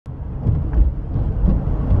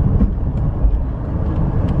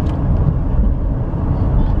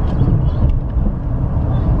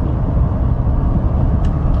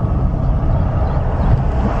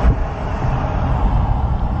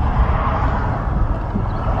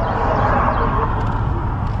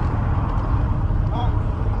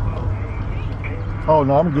Oh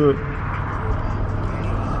no, I'm good.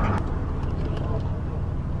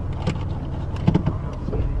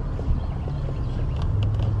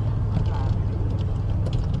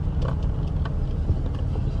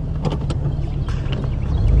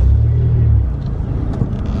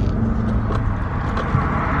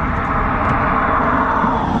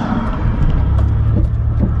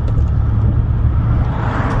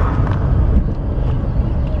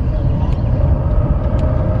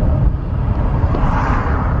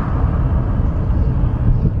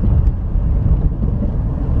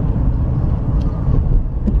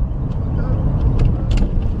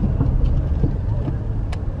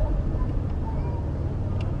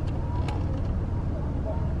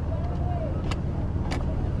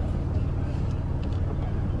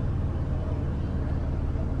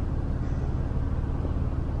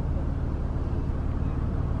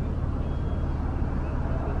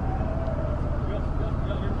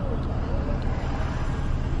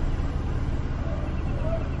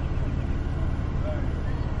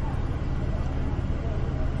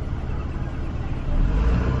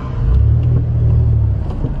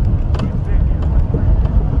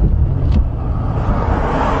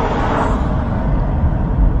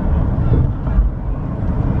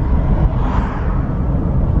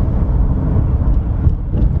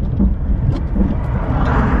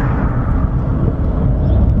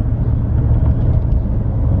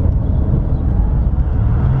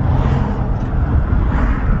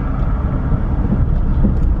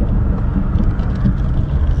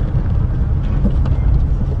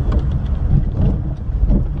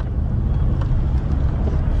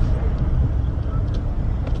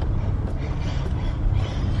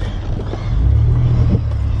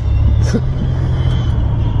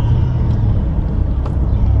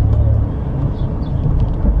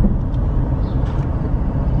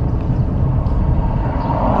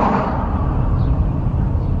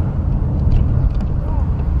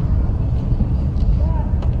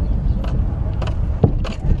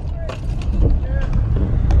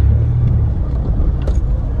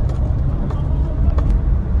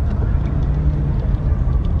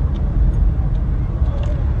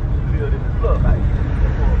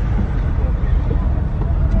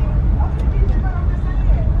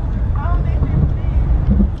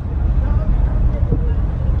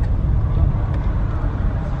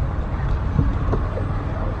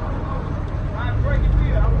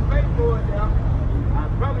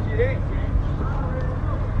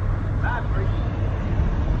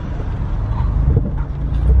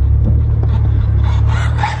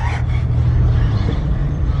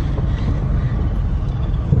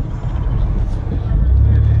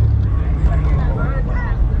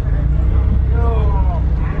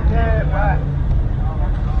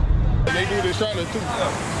 Charlotte too.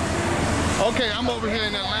 Okay, I'm over here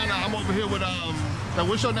in Atlanta. I'm over here with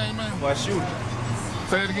what's your name, man? Well, Shooter.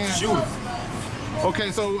 Say it again. Shooter.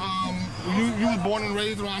 Okay, so you was born and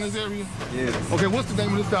raised around this area? Yeah. Okay, what's the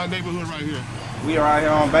name of this neighborhood right here? We are out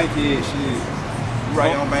here on Bankhead. Shit.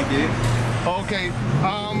 Right on Bankhead. Okay.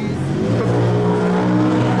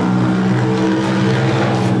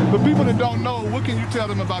 For people that don't know, what can you tell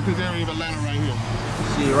them about this area of Atlanta right here?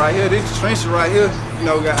 Shit, right here, this trench right here, you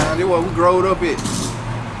know, this is what we growed up at.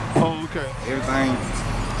 Oh, okay. Everything.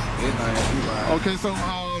 Okay, so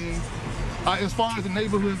as far as the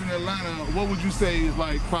neighborhoods in Atlanta, what would you say is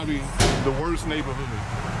like probably the worst neighborhood?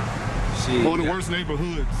 Shit. Or the worst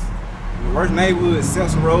neighborhoods? The worst neighborhood,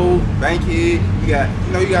 Central Road, Bankhead. You got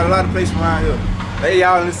a lot of places around here. They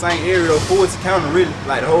all in the same area though. Fulton County, really,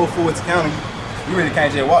 like the whole Fulton County. You really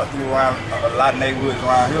can't just walk through around a lot of neighborhoods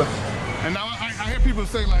around here. And now I hear people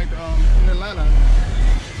say like in Atlanta,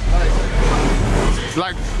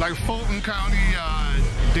 like Fulton County,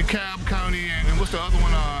 DeKalb County, and what's the other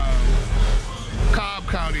one? Cobb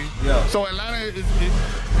County. Yeah. So Atlanta is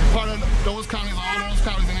part of those counties, all those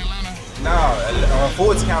counties in Atlanta? No,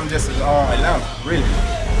 Fulton County just is Atlanta, really.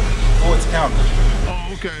 Fulton County.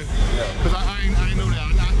 Oh, okay. Because I ain't know that.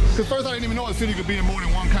 Because first I didn't even know a city could be in more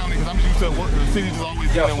than one county, because I'm used to the cities is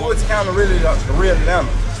always in one. Fulton County really the real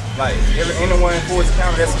Atlanta. Like anyone in Fulton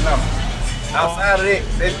County, that's Atlanta. Outside of that,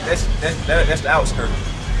 that's the outskirts.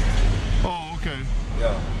 Oh, okay.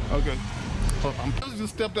 Yeah. Okay. Well, I'm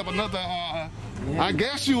just stepped up another. I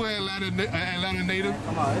guess you an Atlanta native.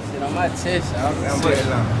 Come on, this shit on my chest.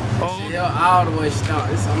 Oh. Shit, all the way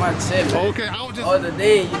stumped. It's on my chest. Man. Okay, I was just. Other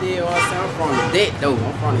day, you did what I'm saying. I'm from the deck though.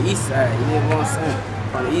 I'm from the east side. You did what I'm saying.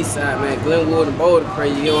 From the east side, man. Glenwood and Boulder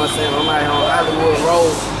Crazy. You know what I'm saying? I'm out here on Hollywood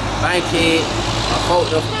Road, Bankhead. My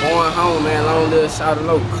folks up going home, man. Long little shout out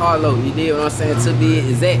low, Carlo. You did what I'm saying? To be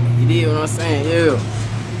exact. You did what I'm saying? Yeah.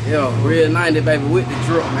 Yo, real 90 baby with the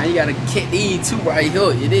drip, man. You gotta catch these two right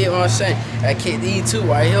here. You did what I'm saying? I catch these two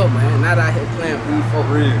right here, man. Not out here playing with these folks.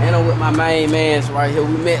 And I'm with my main mans right here.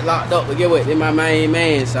 We met locked up, but get what? They're my main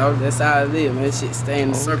man, so that's how it is, man. Shit stay in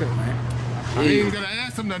the circle, man. I ain't even gonna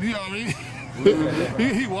ask him nothing. He already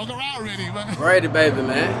he walk around already, man. Ready, baby,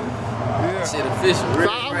 man. Yeah. Shit official. So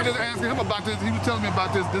I was just asking him about this. He was telling me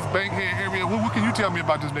about this Bankhead area. What can you tell me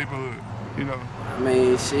about this neighborhood? You know. I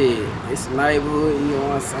mean, shit, it's a neighborhood, you know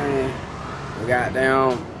what I'm saying? We got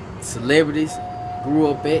down celebrities, grew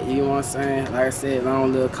up at, you know what I'm saying? Like I said,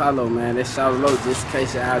 Long Little Carlo, man, that's Shout Low, just in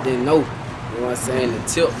case y'all didn't know. You know what I'm saying? The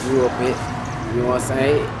Tip grew up at, you know what I'm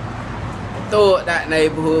saying? Throw up that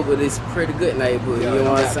neighborhood, but it's a pretty good neighborhood, you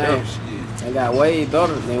know what I'm saying? It got way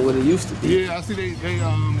better than what it used to be. Yeah, I see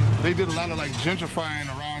they did a lot of like gentrifying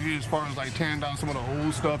around here as far as like tearing down some of the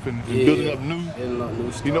old stuff and building up new.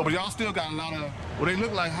 Stuff. You know, but y'all still got a lot of, well, they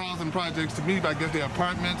look like housing projects to me, but I guess they're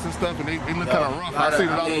apartments and stuff, and they look kind of rough. I see a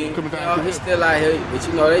lot of them coming down. It's still out here, but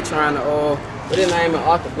you know, they trying to, what their name is,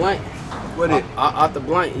 Arthur Blunt. What it? Arthur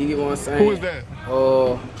Blunt, you get what I'm saying? Who is that? I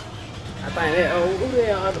think that, who the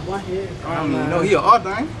hell Arthur Blunt here? I don't even know, he an art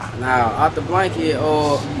thing? Nah, Arthur Blunt here,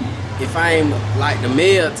 if I ain't like the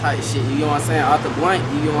mayor type shit, you know what I'm saying? Arthur Blunt,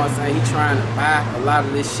 you know what I'm saying? He trying to buy a lot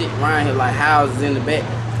of this shit around here, like houses in the back.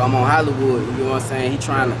 If I'm on Hollywood, you know what I'm saying? He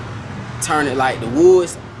trying to turn it like the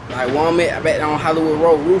woods, like one back on Hollywood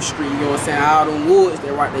Road, Roof Street, you know what I'm saying? All them woods,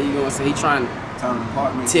 they're right there, you know what I'm saying? He trying to turn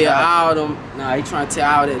apartments. tear all them, he trying to tear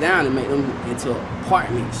all that down and make them into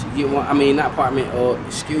apartments. You get what, I mean, not apartment,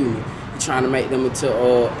 excuse me. He trying to make them into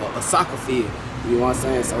a soccer field. You know what I'm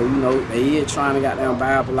saying? So, you know, they is trying to goddamn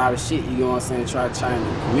buy up a lot of shit, you know what I'm saying, try to change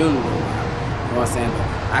the community. You know what I'm saying? But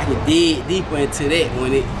I can dig deeper into that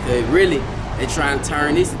when cause really, they trying to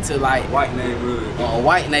turn this into like white neighborhood. A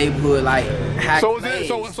white neighborhood, like so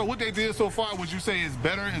what they did so far, would you say is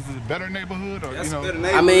better? Is it a better neighborhood? Or, That's you know? a better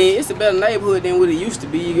neighborhood. I mean, it's a better neighborhood than what it used to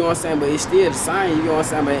be, you know what I'm saying? But it's still the same, you know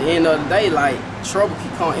what I'm saying? But at the end of the day, like, trouble can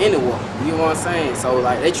come anywhere, you know what I'm saying? So,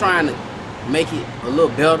 like, they trying to make it a little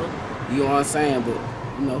better, you know what I'm saying? But,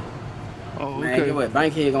 you know, man, get what?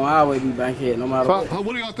 Bankhead gonna always be Bankhead no matter what.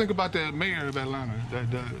 What do y'all think about that mayor of Atlanta?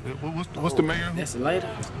 What's the mayor? That's the later.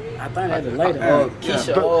 I think that's the later.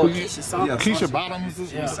 Keisha, Keisha something. Keisha Bottoms?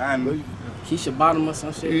 Keisha Bottom or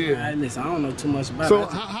some shit. Yeah. Right, listen, I don't know too much about so it.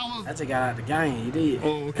 How I just got out the game. You did.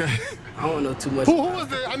 Oh, okay. I don't know too much. Who was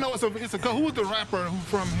the? I know it's a. Who was the rapper who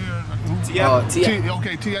from here? T.I.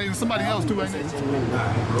 Okay, T.I. and somebody else too, ain't it?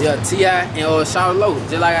 Yeah, T.I. and Shout Low.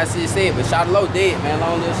 Just like I said, but Shout Low dead, man.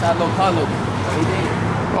 Long live Shout Low Carlo. He dead.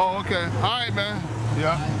 Oh, okay. All right, man.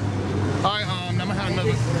 Yeah. All right. I'm gonna have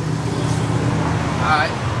another. All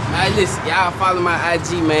right. Now listen, y'all follow my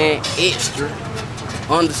IG, man.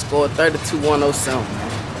 Extra_32107.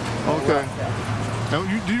 Okay. Now,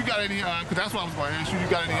 do you got any? Cause that's what I was going to ask you. You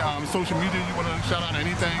got any social media you want to shout out?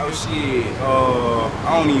 Anything? Oh shit.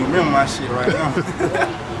 I don't even remember my shit right now.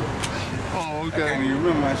 Oh, okay. I can't even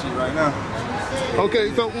remember my shit right now.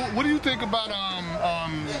 Okay, so what do you think about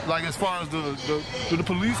like as far as do the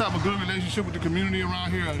police have a good relationship with the community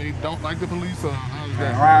around here? Or they don't like the police, or how's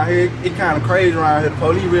that? Around here, it kind of crazy around here. The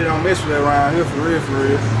police really don't mess with it around here, for real.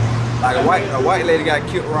 Like a white lady got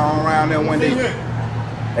killed around there one day.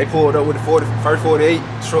 They pulled up with the first 48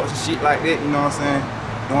 trucks and shit like that. You know what I'm saying?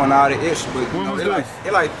 Doing all the extra, but you know, that was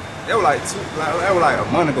like a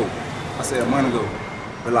month ago. I said a month ago,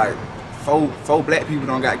 but like four black people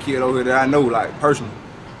don't got killed over here that I know, like personally.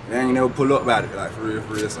 They ain't never pull up about it, like for real.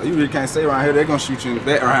 So you really can't stay around here. They're gonna shoot you in the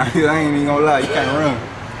back around here. I ain't even gonna lie, you can't run.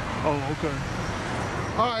 Oh, okay.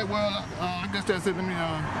 All right, well, I guess that's it. Let me